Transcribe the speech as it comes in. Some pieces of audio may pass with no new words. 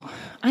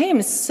I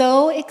am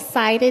so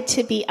excited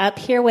to be up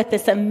here with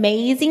this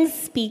amazing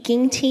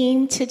speaking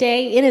team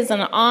today. It is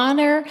an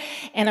honor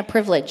and a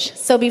privilege.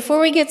 So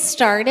before we get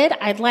started,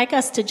 I'd like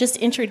us to just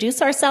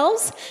introduce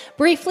ourselves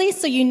briefly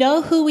so you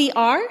know who we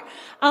are.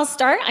 I'll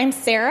start. I'm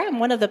Sarah. I'm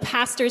one of the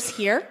pastors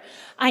here.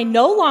 I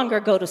no longer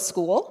go to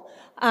school.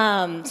 So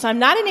I'm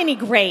not in any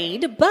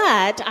grade,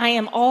 but I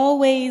am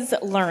always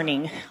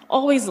learning.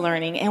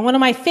 And one of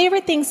my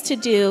favorite things to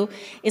do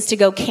is to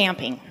go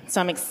camping. So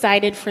I'm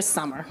excited for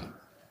summer.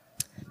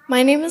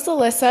 My name is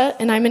Alyssa,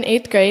 and I'm in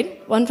 8th grade.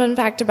 One fun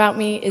fact about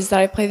me is that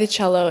I play the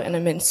cello, and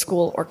I'm in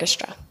school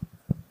orchestra.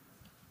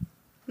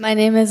 My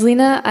name is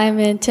Lena. I'm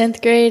in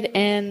 10th grade,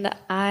 and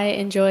I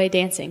enjoy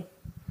dancing.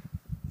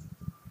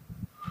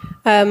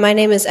 My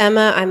name is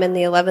Emma. I'm in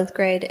the 11th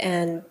grade,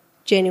 and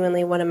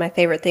genuinely one of my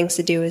favorite things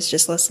to do is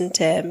just listen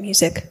to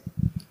music.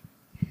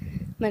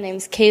 My name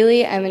is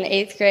Kaylee. I'm in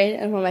 8th grade,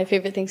 and one of my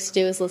favorite things to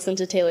do is listen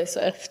to Taylor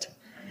Swift.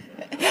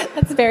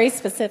 That's very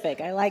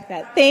specific. I like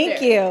that.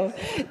 Thank you.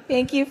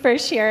 Thank you for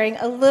sharing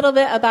a little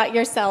bit about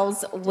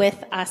yourselves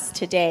with us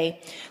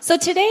today. So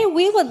today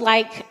we would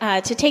like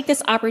to take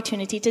this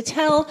opportunity to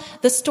tell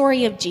the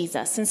story of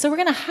Jesus. And so we're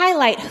going to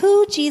highlight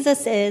who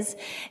Jesus is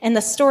and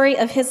the story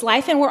of his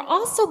life. And we're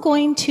also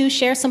going to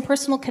share some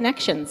personal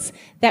connections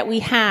that we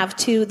have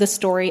to the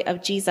story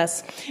of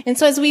Jesus. And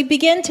so as we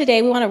begin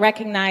today, we want to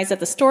recognize that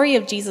the story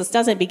of Jesus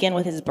doesn't begin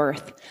with his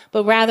birth,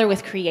 but rather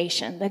with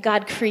creation, that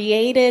God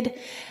created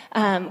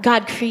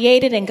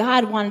and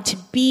God wanted to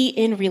be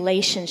in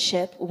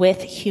relationship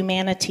with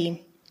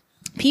humanity.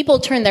 People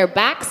turned their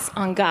backs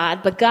on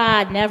God, but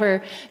God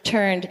never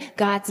turned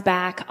God's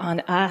back on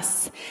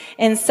us.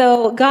 And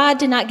so God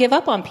did not give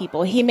up on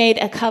people. He made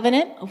a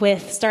covenant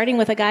starting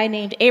with a guy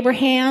named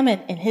Abraham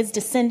and his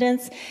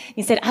descendants.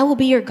 He said, I will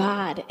be your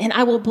God, and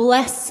I will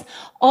bless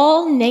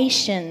all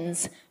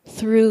nations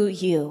through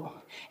you.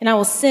 And I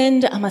will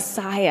send a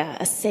Messiah,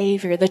 a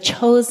Savior, the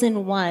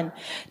chosen one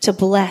to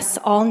bless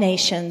all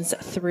nations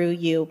through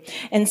you.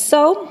 And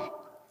so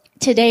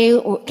today,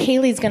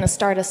 Kaylee's going to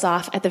start us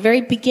off at the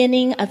very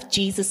beginning of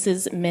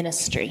Jesus'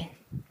 ministry.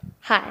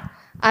 Hi,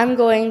 I'm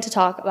going to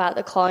talk about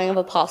the calling of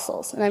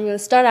apostles, and I'm going to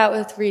start out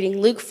with reading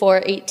Luke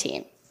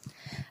 4:18.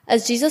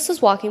 As Jesus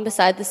was walking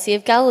beside the Sea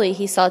of Galilee,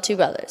 he saw two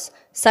brothers,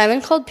 Simon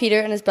called Peter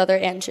and his brother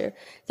Andrew.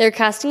 They were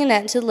casting a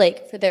net into the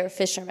lake, for they were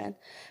fishermen.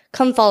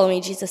 Come follow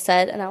me, Jesus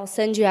said, and I will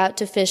send you out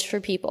to fish for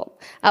people.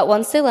 At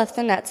once they left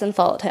their nets and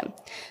followed him.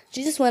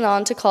 Jesus went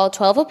on to call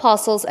 12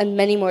 apostles and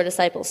many more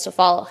disciples to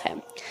follow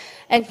him.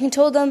 And he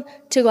told them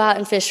to go out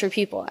and fish for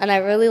people. And I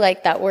really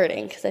like that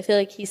wording because I feel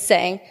like he's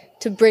saying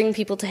to bring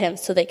people to him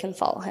so they can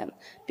follow him.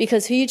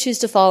 Because who you choose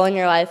to follow in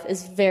your life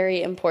is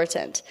very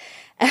important.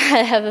 And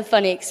I have a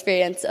funny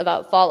experience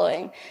about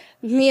following.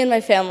 Me and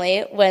my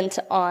family went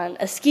on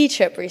a ski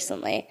trip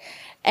recently.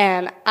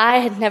 And I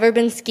had never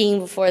been skiing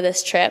before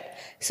this trip.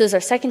 So it was our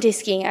second day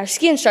skiing. Our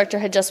ski instructor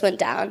had just went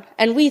down.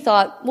 And we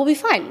thought, we'll be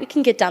fine. We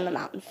can get down the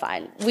mountain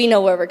fine. We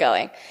know where we're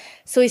going.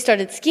 So we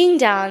started skiing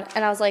down.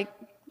 And I was like,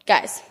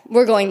 guys,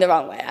 we're going the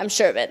wrong way. I'm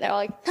sure of it. And they're all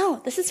like,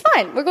 no, this is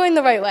fine. We're going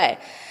the right way.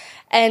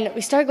 And we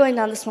started going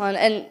down this one.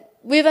 And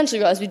we eventually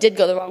realized we did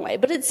go the wrong way.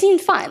 But it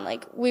seemed fine.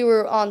 Like we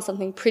were on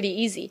something pretty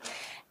easy.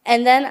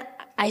 And then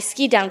I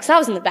skied down because I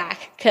was in the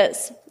back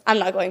because I'm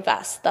not going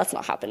fast. That's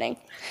not happening.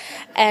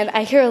 And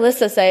I hear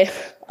Alyssa say,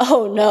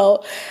 oh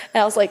no.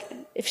 And I was like,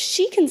 if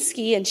she can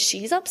ski and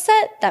she's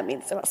upset, that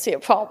means there must be a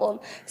problem.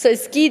 So I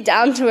skied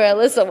down to where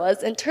Alyssa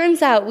was. And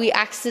turns out we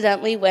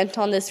accidentally went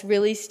on this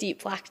really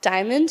steep black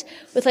diamond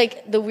with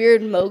like the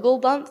weird mogul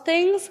bump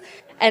things.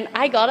 And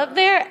I got up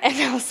there and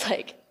I was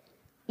like,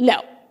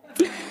 no,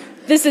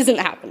 this isn't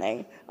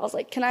happening. I was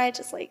like, can I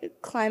just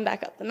like climb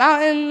back up the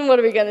mountain? What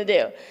are we going to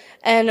do?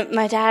 And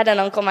my dad and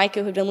Uncle Micah,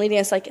 who had been leading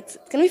us, like, it's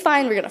going to be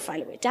fine. We're going to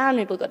find a way down.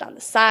 Maybe we'll go down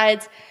the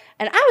sides.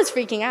 And I was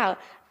freaking out.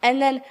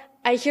 And then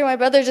I hear my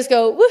brother just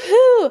go,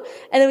 woohoo!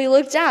 And then we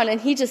looked down and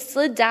he just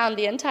slid down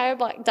the entire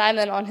black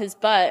diamond on his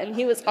butt and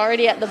he was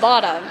already at the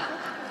bottom.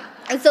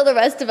 And so the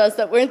rest of us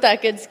that weren't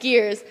that good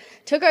skiers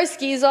took our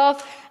skis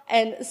off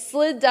and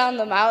slid down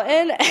the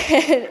mountain,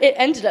 and it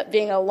ended up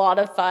being a lot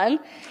of fun.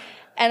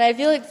 And I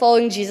feel like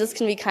following Jesus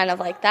can be kind of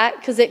like that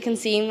because it can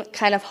seem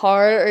kind of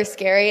hard or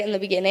scary in the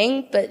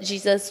beginning, but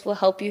Jesus will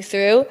help you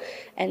through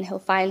and he'll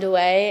find a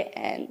way,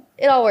 and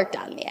it all worked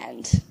out in the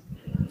end.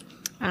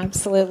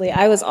 Absolutely.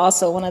 I was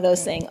also one of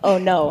those saying, oh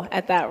no,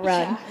 at that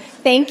run. Yeah.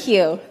 Thank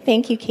you.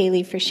 Thank you,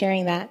 Kaylee, for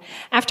sharing that.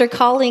 After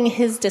calling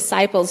his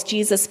disciples,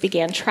 Jesus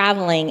began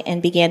traveling and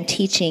began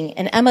teaching.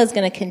 And Emma's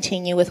going to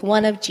continue with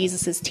one of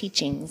Jesus'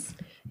 teachings.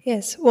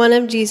 Yes, one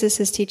of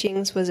Jesus'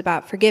 teachings was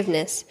about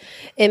forgiveness.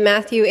 In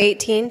Matthew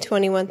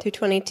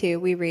 18:21-22,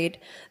 we read,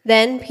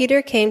 Then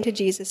Peter came to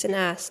Jesus and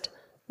asked,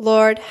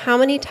 Lord, how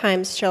many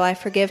times shall I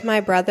forgive my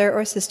brother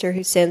or sister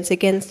who sins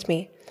against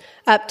me?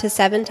 Up to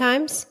 7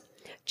 times?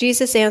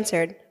 Jesus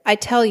answered, I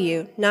tell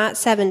you, not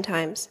 7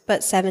 times,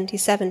 but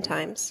 77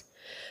 times.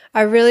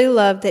 I really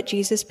love that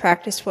Jesus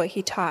practiced what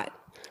he taught.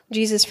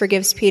 Jesus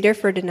forgives Peter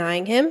for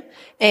denying him,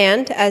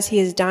 and as he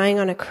is dying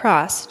on a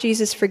cross,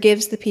 Jesus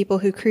forgives the people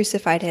who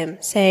crucified him,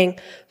 saying,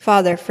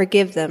 "Father,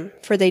 forgive them,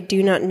 for they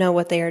do not know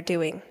what they are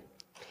doing."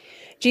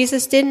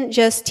 Jesus didn't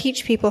just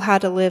teach people how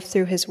to live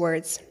through his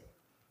words.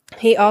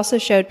 He also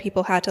showed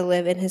people how to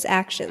live in his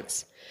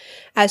actions.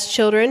 As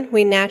children,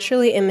 we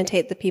naturally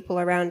imitate the people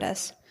around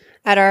us.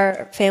 At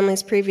our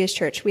family's previous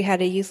church, we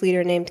had a youth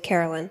leader named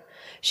Carolyn.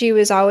 She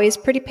was always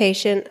pretty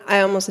patient. I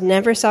almost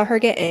never saw her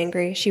get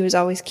angry. She was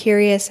always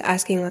curious,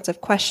 asking lots of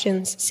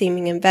questions,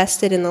 seeming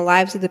invested in the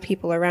lives of the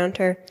people around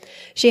her.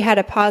 She had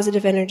a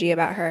positive energy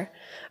about her.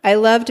 I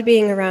loved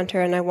being around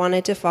her, and I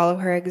wanted to follow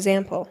her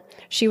example.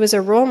 She was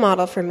a role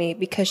model for me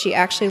because she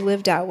actually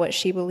lived out what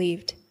she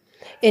believed.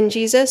 In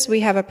Jesus,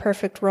 we have a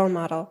perfect role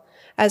model.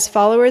 As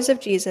followers of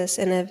Jesus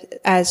and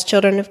as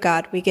children of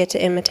God, we get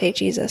to imitate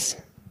Jesus.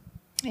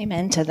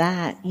 Amen to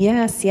that.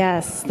 Yes,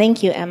 yes.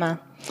 Thank you, Emma.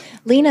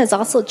 Lena has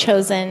also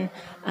chosen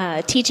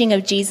teaching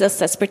of Jesus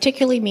that's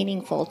particularly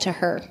meaningful to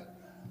her.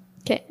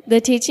 Okay.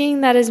 The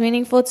teaching that is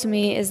meaningful to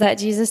me is that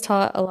Jesus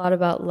taught a lot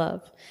about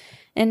love.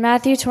 In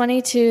Matthew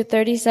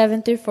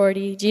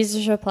 22:37-40,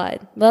 Jesus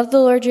replied, "Love the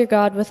Lord your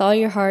God with all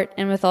your heart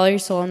and with all your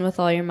soul and with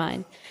all your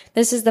mind.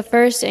 This is the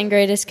first and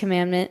greatest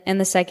commandment, and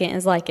the second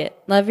is like it.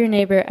 Love your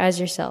neighbor as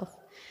yourself."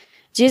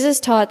 Jesus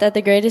taught that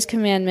the greatest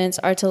commandments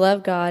are to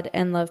love God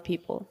and love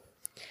people.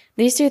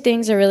 These two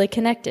things are really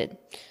connected.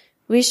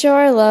 We show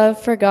our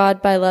love for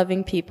God by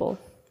loving people.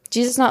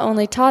 Jesus not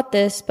only taught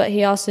this, but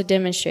he also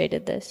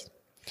demonstrated this.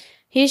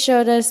 He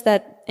showed us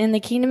that in the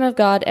kingdom of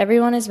God,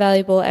 everyone is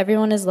valuable,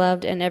 everyone is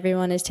loved, and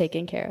everyone is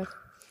taken care of.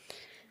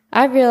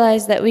 I've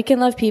realized that we can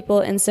love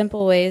people in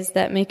simple ways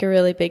that make a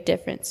really big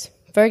difference.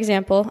 For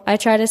example, I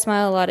try to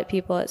smile a lot at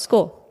people at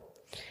school.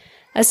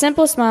 A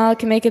simple smile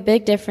can make a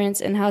big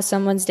difference in how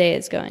someone's day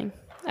is going.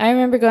 I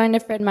remember going to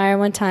Fred Meyer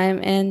one time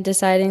and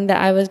deciding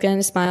that I was going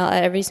to smile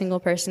at every single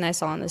person I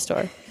saw in the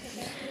store.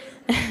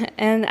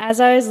 And as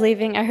I was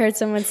leaving, I heard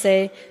someone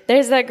say,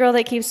 "There's that girl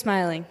that keeps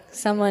smiling."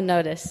 Someone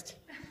noticed.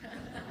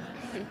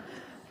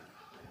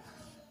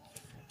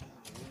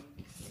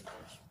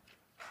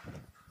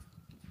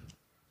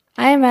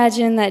 I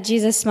imagine that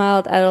Jesus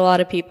smiled at a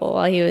lot of people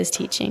while he was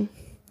teaching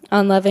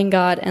on loving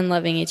God and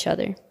loving each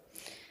other.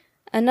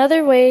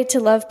 Another way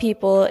to love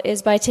people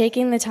is by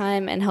taking the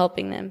time and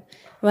helping them.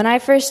 When I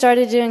first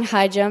started doing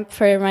high jump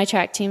for my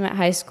track team at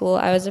high school,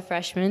 I was a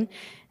freshman.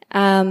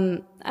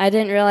 I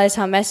didn't realize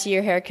how messy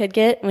your hair could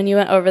get when you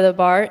went over the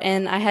bar,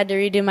 and I had to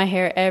redo my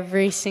hair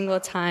every single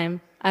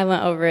time I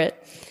went over it.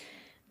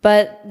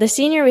 But the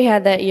senior we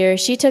had that year,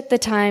 she took the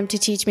time to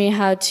teach me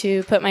how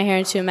to put my hair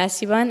into a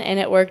messy bun, and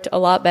it worked a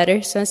lot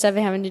better. So instead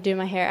of having to do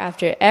my hair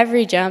after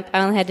every jump,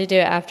 I only had to do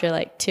it after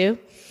like 2.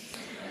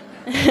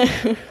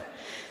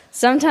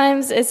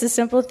 Sometimes it's the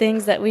simple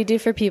things that we do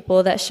for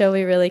people that show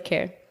we really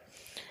care.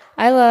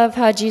 I love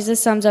how Jesus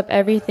sums up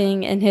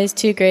everything in his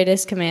 2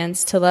 greatest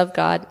commands, to love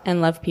God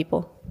and love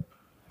people.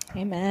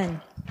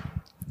 Amen.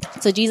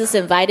 So Jesus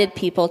invited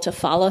people to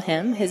follow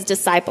him, his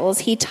disciples.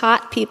 He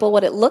taught people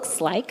what it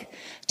looks like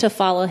to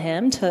follow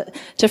him,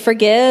 to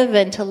forgive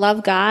and to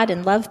love God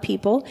and love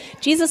people.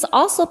 Jesus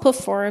also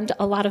performed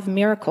a lot of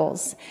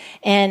miracles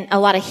and a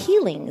lot of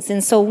healings.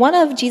 And so one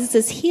of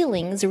Jesus'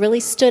 healings really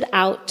stood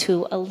out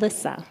to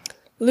Alyssa.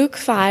 Luke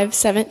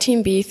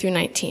 5:17b through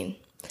 19.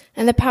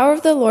 And the power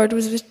of the Lord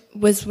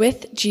was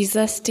with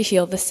Jesus to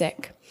heal the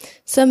sick.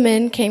 Some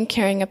men came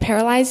carrying a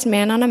paralyzed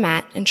man on a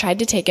mat and tried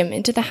to take him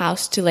into the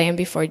house to lay him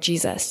before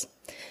Jesus.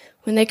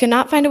 When they could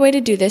not find a way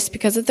to do this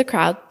because of the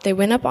crowd, they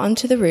went up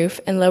onto the roof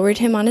and lowered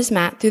him on his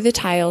mat through the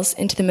tiles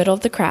into the middle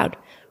of the crowd,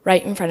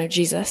 right in front of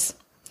Jesus.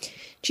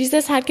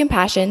 Jesus had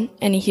compassion,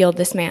 and he healed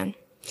this man.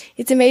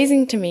 It's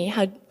amazing to me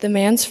how the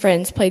man's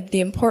friends played the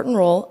important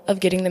role of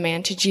getting the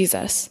man to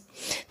Jesus.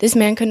 This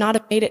man could not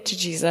have made it to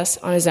Jesus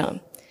on his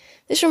own.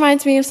 This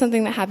reminds me of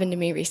something that happened to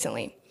me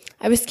recently.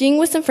 I was skiing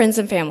with some friends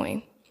and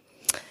family.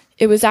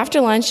 It was after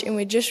lunch, and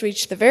we'd just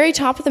reached the very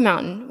top of the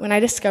mountain when I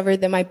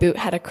discovered that my boot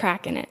had a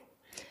crack in it.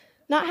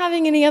 Not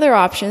having any other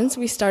options,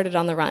 we started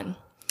on the run.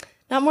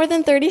 Not more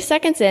than 30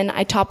 seconds in,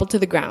 I toppled to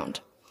the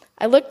ground.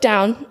 I looked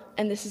down,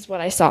 and this is what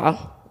I saw.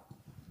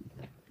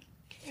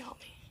 Can you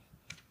help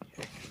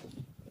me?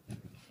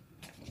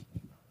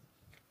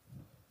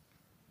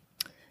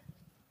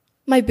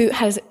 My boot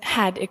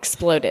had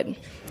exploded.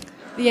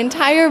 The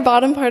entire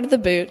bottom part of the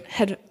boot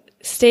had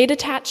stayed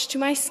attached to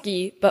my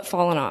ski, but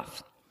fallen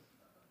off.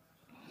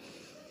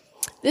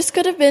 This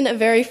could have been a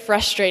very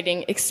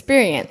frustrating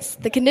experience.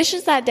 The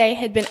conditions that day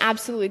had been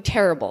absolutely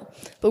terrible,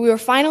 but we were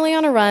finally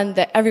on a run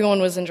that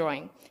everyone was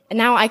enjoying, and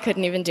now I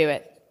couldn't even do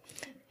it.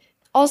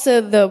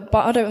 Also, the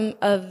bottom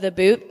of the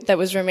boot that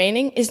was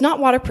remaining is not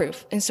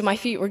waterproof, and so my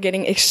feet were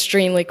getting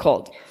extremely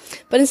cold.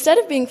 But instead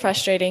of being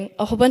frustrating,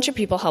 a whole bunch of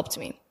people helped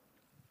me.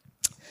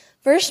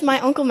 First, my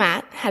Uncle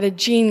Matt had a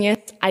genius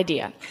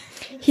idea.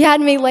 He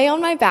had me lay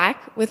on my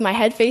back with my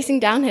head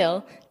facing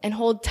downhill and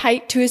hold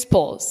tight to his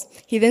poles.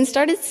 He then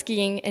started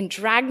skiing and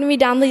dragged me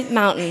down the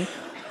mountain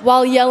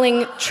while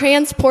yelling,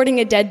 "Transporting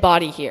a dead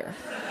body here."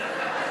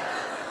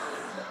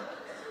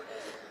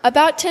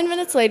 About 10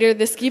 minutes later,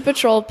 the ski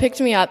patrol picked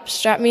me up,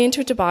 strapped me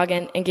into a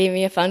toboggan, and gave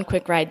me a fun,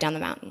 quick ride down the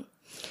mountain.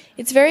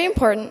 It's very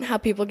important how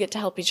people get to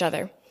help each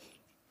other.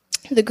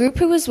 The group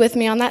who was with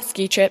me on that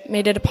ski trip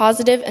made it a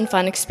positive and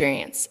fun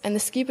experience, and the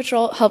ski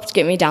patrol helped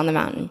get me down the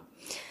mountain.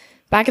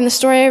 Back in the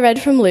story I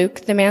read from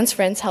Luke, the man's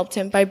friends helped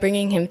him by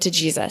bringing him to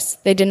Jesus.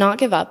 They did not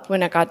give up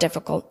when it got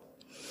difficult.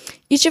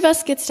 Each of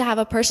us gets to have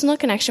a personal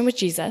connection with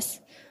Jesus,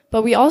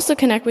 but we also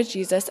connect with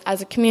Jesus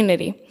as a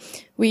community.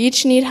 We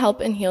each need help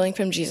and healing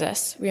from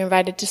Jesus. We are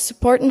invited to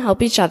support and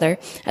help each other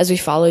as we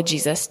follow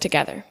Jesus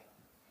together.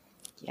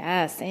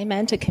 Yes,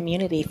 amen to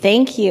community.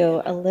 Thank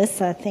you,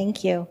 Alyssa.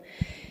 Thank you.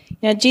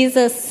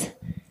 Jesus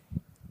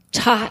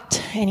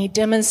taught and he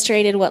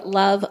demonstrated what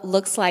love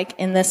looks like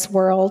in this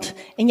world,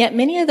 and yet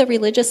many of the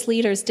religious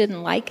leaders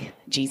didn't like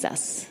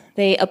Jesus.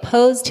 They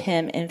opposed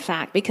him, in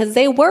fact, because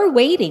they were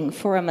waiting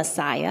for a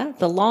Messiah,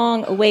 the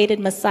long-awaited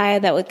Messiah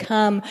that would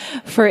come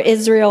for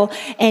Israel,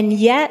 and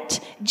yet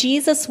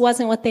Jesus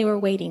wasn't what they were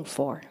waiting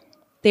for.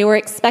 They were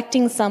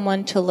expecting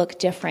someone to look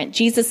different.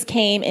 Jesus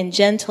came in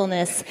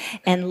gentleness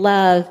and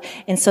love,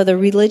 and so the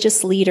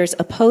religious leaders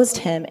opposed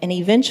him, and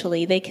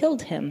eventually they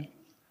killed him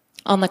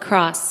on the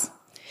cross.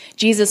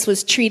 Jesus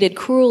was treated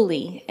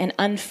cruelly and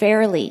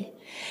unfairly,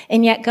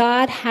 and yet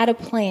God had a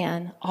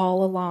plan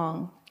all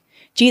along.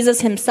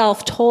 Jesus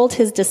himself told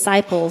his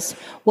disciples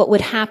what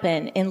would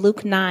happen in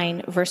Luke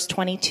 9, verse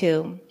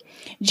 22.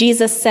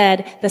 Jesus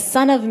said, "The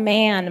Son of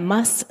Man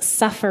must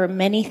suffer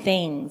many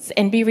things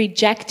and be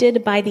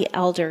rejected by the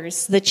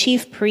elders, the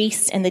chief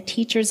priests, and the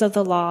teachers of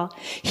the law.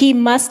 He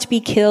must be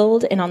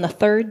killed and on the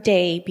third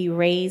day be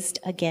raised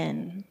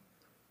again."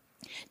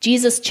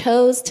 Jesus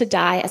chose to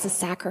die as a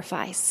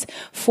sacrifice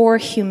for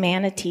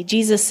humanity.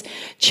 Jesus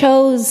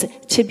chose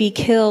to be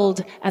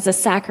killed as a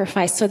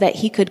sacrifice so that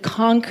he could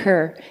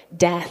conquer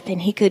death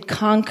and he could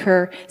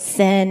conquer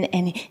sin.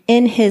 And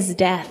in his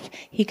death,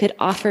 he could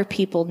offer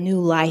people new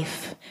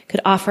life,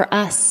 could offer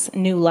us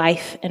new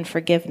life and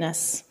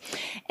forgiveness.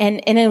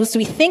 And as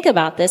we think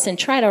about this and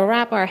try to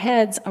wrap our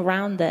heads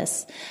around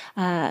this,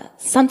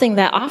 something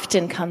that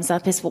often comes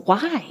up is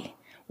why?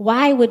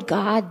 Why would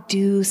God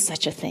do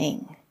such a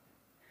thing?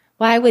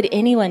 Why would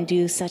anyone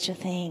do such a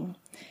thing?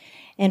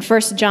 And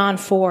 1 John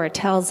 4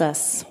 tells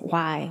us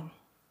why.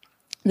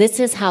 This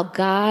is how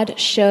God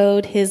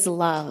showed his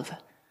love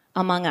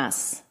among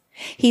us.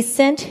 He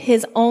sent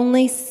his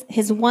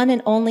one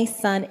and only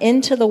Son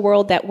into the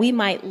world that we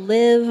might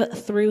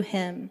live through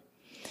him.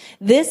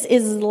 This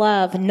is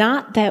love,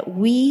 not that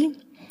we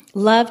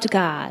loved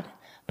God,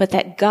 but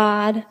that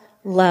God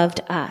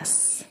loved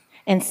us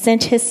and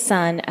sent his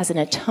Son as an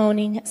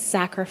atoning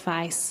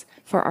sacrifice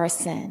for our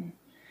sin.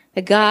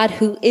 The God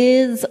who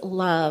is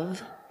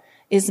love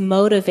is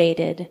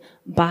motivated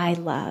by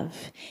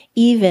love,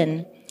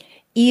 even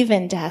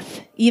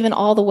death, even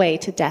all the way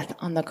to death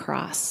on the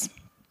cross.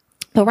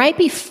 But right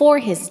before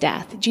his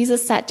death,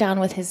 Jesus sat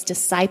down with his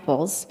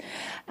disciples,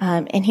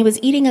 and he was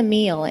eating a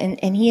meal,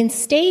 and he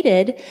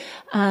instated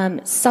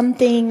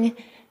something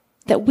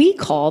that we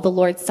call the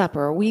Lord's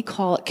Supper, or we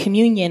call it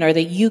communion or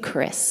the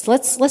Eucharist.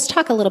 Let's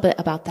talk a little bit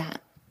about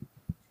that.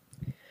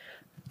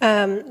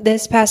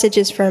 This passage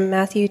is from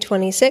Matthew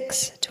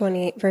 26,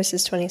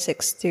 verses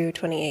 26 through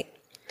 28.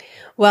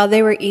 While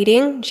they were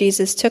eating,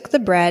 Jesus took the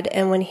bread,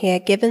 and when he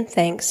had given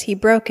thanks, he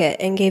broke it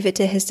and gave it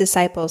to his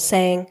disciples,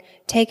 saying,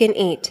 "Take and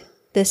eat.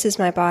 This is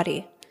my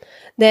body."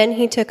 Then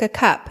he took a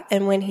cup,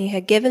 and when he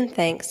had given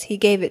thanks, he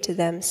gave it to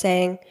them,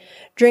 saying,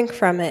 "Drink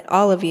from it,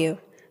 all of you.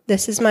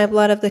 This is my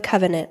blood of the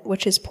covenant,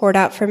 which is poured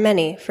out for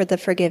many for the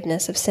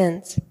forgiveness of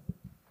sins."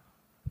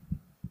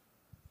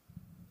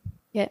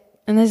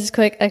 And this is a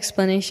quick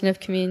explanation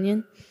of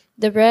communion.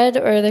 The bread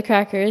or the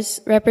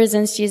crackers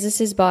represents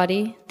Jesus'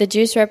 body. The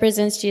juice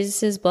represents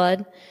Jesus'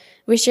 blood.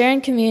 We share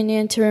in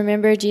communion to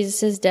remember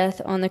Jesus'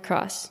 death on the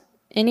cross.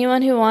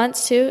 Anyone who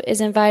wants to is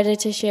invited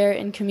to share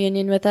in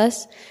communion with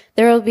us.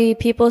 There will be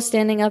people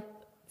standing up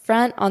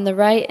front on the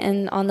right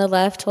and on the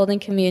left holding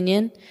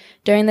communion.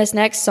 During this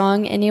next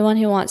song, anyone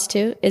who wants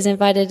to is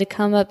invited to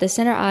come up the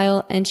center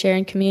aisle and share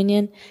in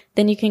communion.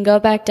 Then you can go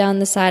back down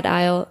the side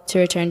aisle to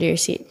return to your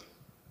seat.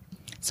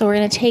 So we're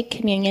going to take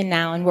communion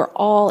now, and we're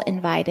all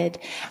invited.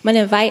 I'm going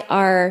to invite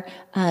our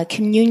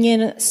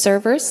communion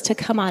servers to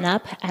come on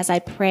up as I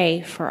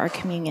pray for our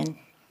communion.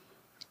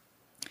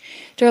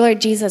 Dear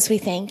Lord Jesus, we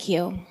thank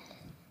you.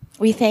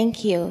 We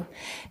thank you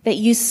that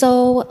you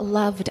so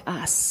loved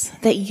us,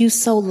 that you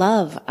so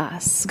love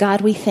us.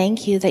 God, we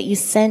thank you that you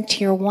sent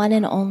your one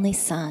and only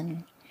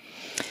Son,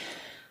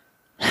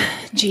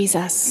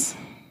 Jesus,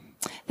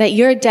 that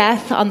your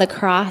death on the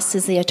cross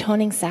is the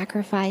atoning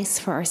sacrifice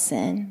for our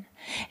sin.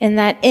 And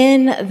that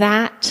in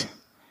that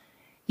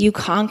you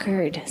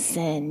conquered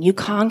sin, you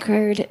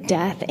conquered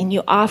death, and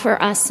you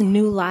offer us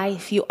new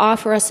life. You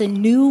offer us a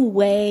new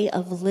way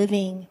of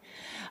living,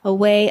 a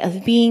way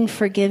of being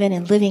forgiven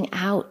and living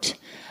out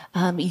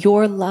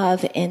your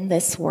love in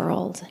this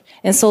world.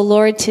 And so,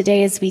 Lord,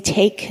 today as we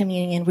take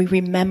communion, we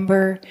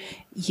remember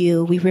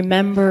you. We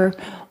remember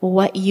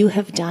what you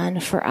have done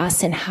for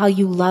us and how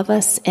you love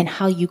us and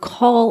how you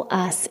call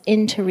us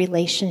into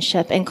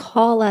relationship and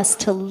call us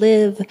to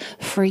live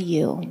for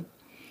you.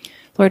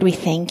 Lord, we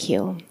thank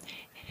you.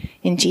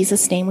 In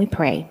Jesus' name we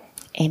pray.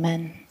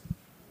 Amen.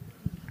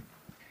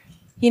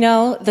 You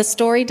know, the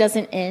story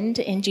doesn't end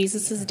in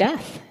Jesus'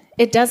 death.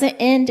 It doesn't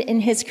end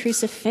in his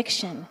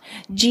crucifixion.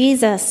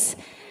 Jesus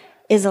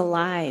is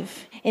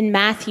alive. In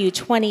Matthew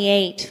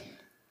 28,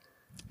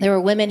 there were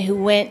women who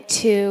went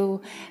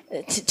to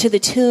the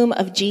tomb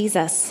of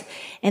Jesus,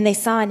 and they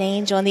saw an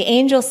angel. And the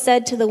angel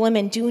said to the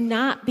women, "Do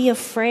not be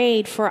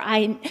afraid, for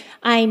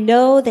I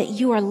know that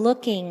you are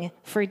looking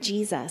for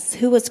Jesus,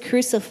 who was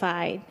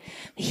crucified.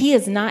 He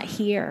is not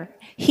here.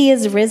 He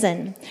is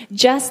risen,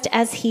 just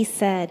as he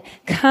said.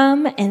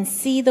 Come and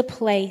see the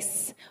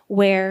place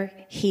where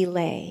he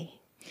lay."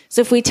 So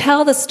if we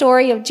tell the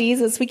story of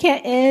Jesus, we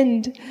can't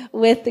end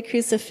with the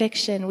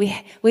crucifixion.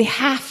 We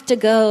have to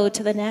go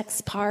to the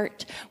next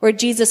part where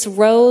Jesus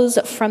rose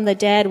from the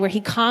dead, where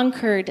he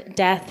conquered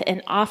death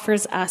and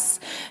offers us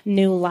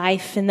new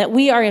life, and that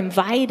we are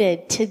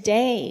invited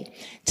today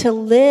to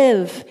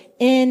live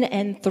in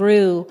and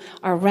through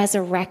our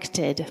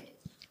resurrected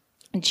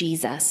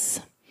Jesus.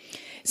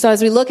 So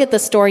as we look at the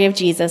story of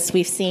Jesus,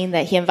 we've seen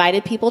that he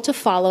invited people to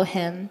follow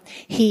him.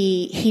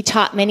 He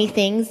taught many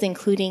things,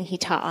 including he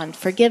taught on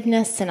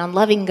forgiveness and on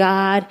loving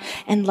God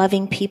and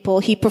loving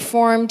people. He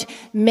performed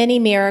many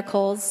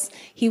miracles.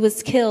 He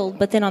was killed,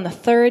 but then on the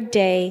third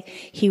day,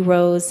 he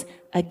rose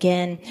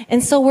again.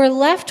 And so we're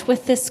left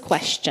with this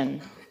question.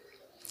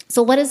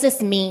 So what does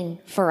this mean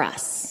for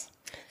us?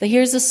 So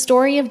here's the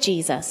story of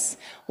Jesus.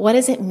 What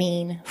does it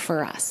mean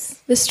for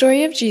us? The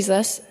story of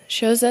Jesus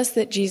shows us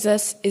that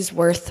Jesus is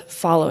worth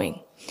following.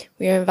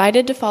 We are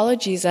invited to follow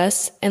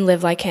Jesus and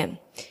live like him.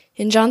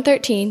 In John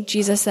 13,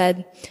 Jesus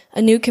said,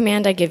 "A new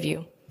command I give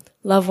you,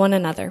 love one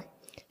another.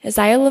 As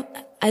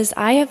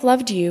I have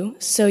loved you,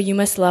 so you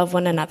must love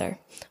one another.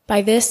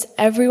 By this,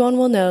 everyone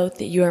will know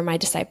that you are my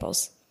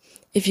disciples,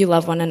 if you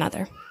love one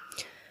another."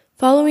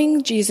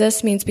 Following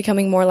Jesus means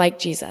becoming more like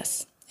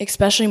Jesus,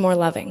 especially more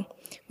loving.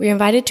 We are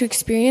invited to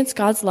experience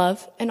God's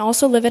love and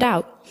also live it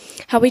out.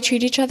 How we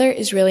treat each other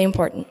is really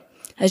important.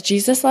 As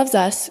Jesus loves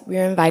us, we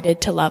are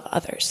invited to love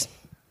others.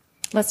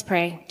 Let's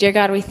pray. Dear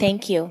God, we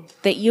thank you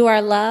that you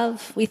are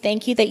love. We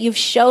thank you that you've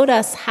showed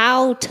us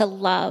how to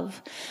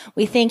love.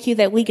 We thank you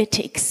that we get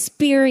to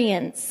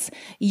experience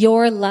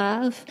your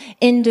love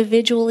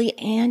individually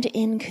and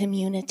in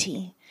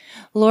community.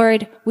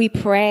 Lord, we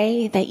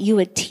pray that you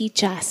would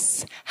teach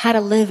us how to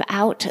live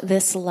out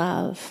this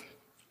love,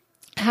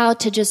 how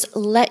to just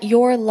let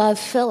your love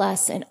fill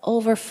us and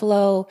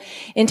overflow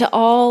into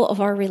all of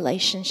our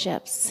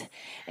relationships.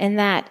 And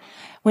that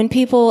when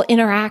people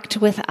interact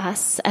with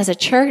us as a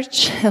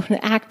church,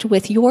 act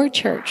with your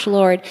church,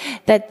 Lord,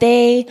 that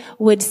they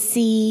would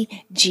see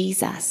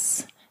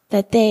Jesus,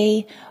 that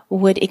they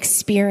would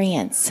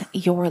experience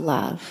your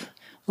love.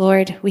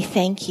 Lord, we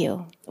thank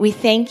you. We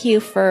thank you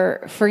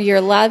for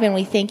your love, and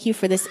we thank you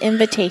for this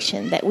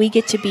invitation that we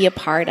get to be a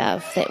part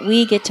of, that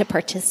we get to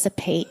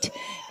participate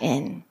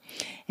in.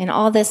 And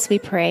all this we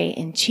pray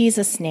in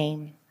Jesus'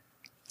 name.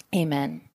 Amen.